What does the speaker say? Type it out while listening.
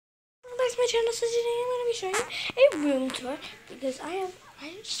back to my channel. So today I'm going to be showing you a room tour because I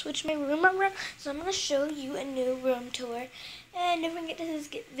switched my room around, so I'm going to show you a new room tour. And don't forget to give this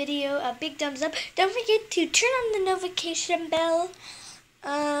video a big thumbs up. Don't forget to turn on the notification bell.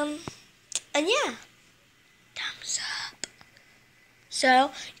 And yeah, thumbs up.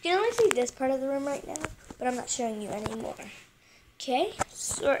 So you can only see this part of the room right now, but I'm not showing you anymore. Okay,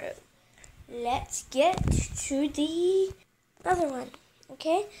 so let's get to the other one.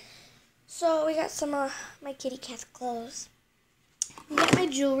 Okay, so we got some of my kitty cat's clothes. We got my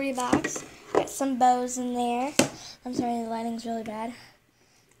jewelry box. Got some bows in there. I'm sorry, the lighting's really bad.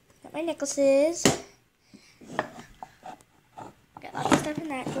 Got my necklaces. Got lots of stuff in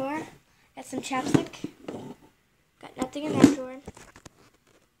that drawer. Got some chapstick. Got nothing in that drawer.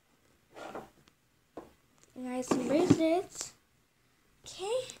 And I have some bracelets.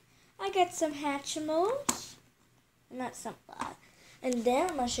 Okay, I got some Hatchimals. And that's some lot. And then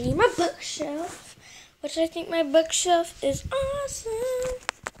I'm going to show you my bookshelf, which I think my bookshelf is awesome.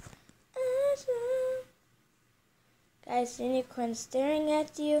 Awesome. Guys, the unicorn staring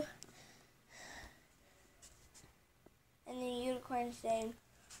at you. And the unicorn saying,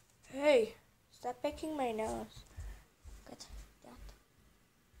 "Hey, stop picking my nose." Good. That.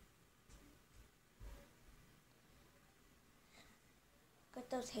 Got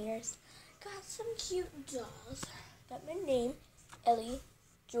those hairs. Got some cute dolls. Got my name, Ellie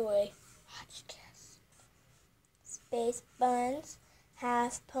Joy Hotchkiss. Space buns,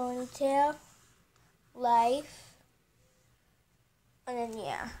 half ponytail, life, and then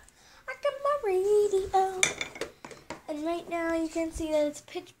yeah, I got my radio. And right now you can see that it's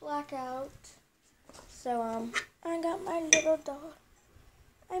pitch black out. So I got my little doll.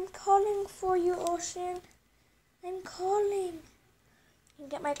 I'm calling for you, Ocean. I'm calling.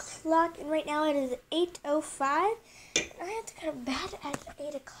 Get my clock, and right now it is 8:05. I have to go to bed at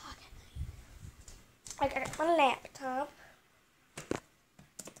 8 o'clock at night. I got my laptop.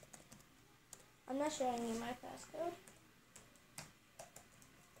 I'm not showing you my passcode.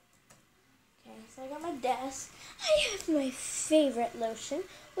 Okay, so I got my desk. I have my favorite lotion,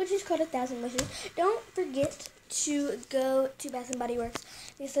 which is called 1,000 Wishes. Don't forget to go to Bath & Body Works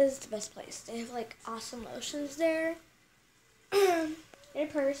because it's the best place. They have like awesome lotions there. Got a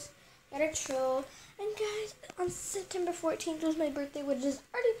purse, got a troll, and guys, on September 14th was my birthday, which is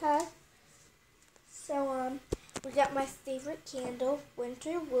already passed. So, we got my favorite candle,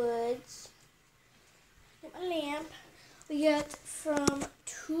 Winter Woods. Got my lamp. We got from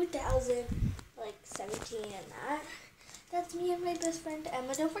 2017 and that. That's me and my best friend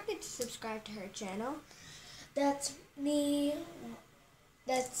Emma. Don't forget to subscribe to her channel. That's me.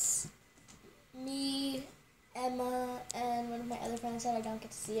 That's me, Emma, and one of my other friends that I don't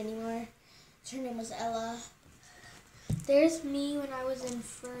get to see anymore. Her name was Ella. There's me when I was in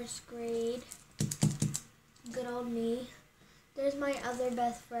first grade. Good old me. There's my other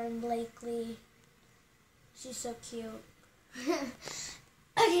best friend, Blakely. She's so cute.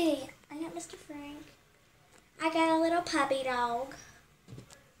 Okay, I got Mr. Frank. I got a little puppy dog.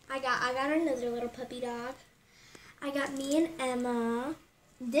 I got another little puppy dog. I got me and Emma.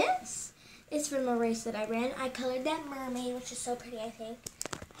 This is from a race that I ran. I colored that mermaid, which is so pretty, I think.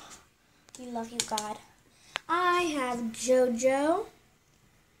 We love you, God. I have JoJo.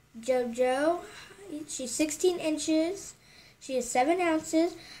 JoJo, she's 16 inches. She is 7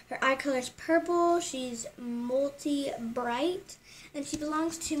 ounces. Her eye color is purple. She's multi-bright. And she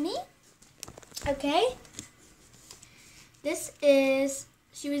belongs to me. Okay. JoJo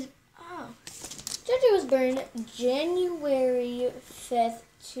was born January 5th,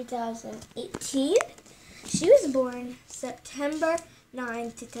 2018. She was born September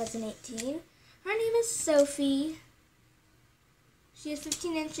 9th, 2018. Her name is Sophie. She is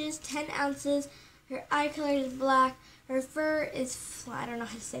 15 inches, 10 ounces. Her eye color is black. Her fur is I don't know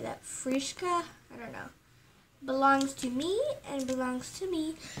how to say that. Frishka? I don't know. Belongs to me and belongs to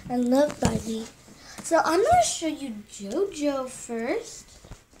me and loved by me. So I'm going to show you JoJo first.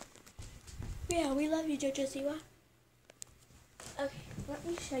 Yeah, we love you, JoJo Siwa. Okay, let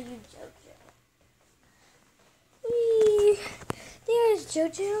me show you JoJo. Whee! There's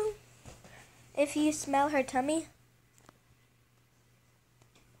JoJo. If you smell her tummy.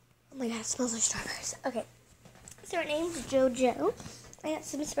 Oh my god, it smells like strawberries. Okay, so her name's JoJo. I got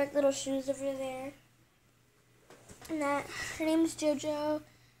some sparkly little shoes over there. And her name's JoJo.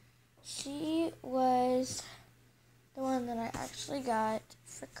 She was the one that I actually got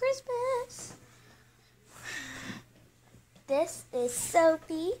for Christmas. This is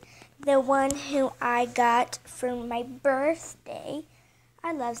Sophie, the one who I got for my birthday.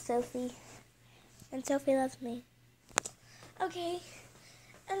 I love Sophie, and Sophie loves me. Okay,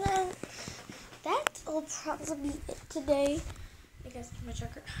 and then will probably be it today. I guess my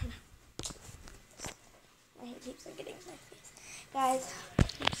chocolate. My hand keeps on getting in my face. Guys,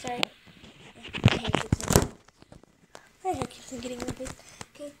 I'm sorry. My hair keeps on getting in my face.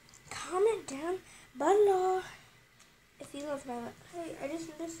 Okay, comment down below if you love my lip. Hey, I just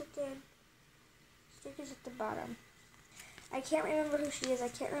noticed that the sticker's at the bottom. I can't remember who she is. I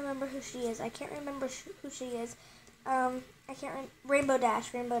can't remember who she is. I can't remember who she is. I can't Rainbow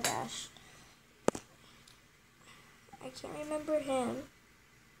Dash. Rainbow Dash. I can't remember him.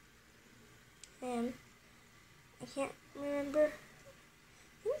 I can't remember.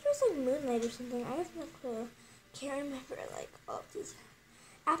 I think it was like Moonlight or something. I have no clue. Can't remember like all of these.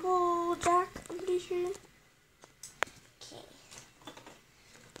 Applejack, I'm pretty sure. Okay.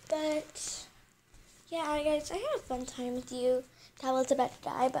 But yeah, guys, I had a fun time with you. Tablet's about to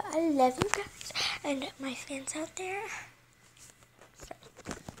die, but I love you guys and my fans out there.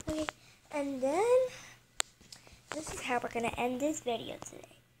 Okay, and then this is how we're gonna end this video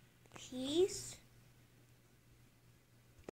today. Peace.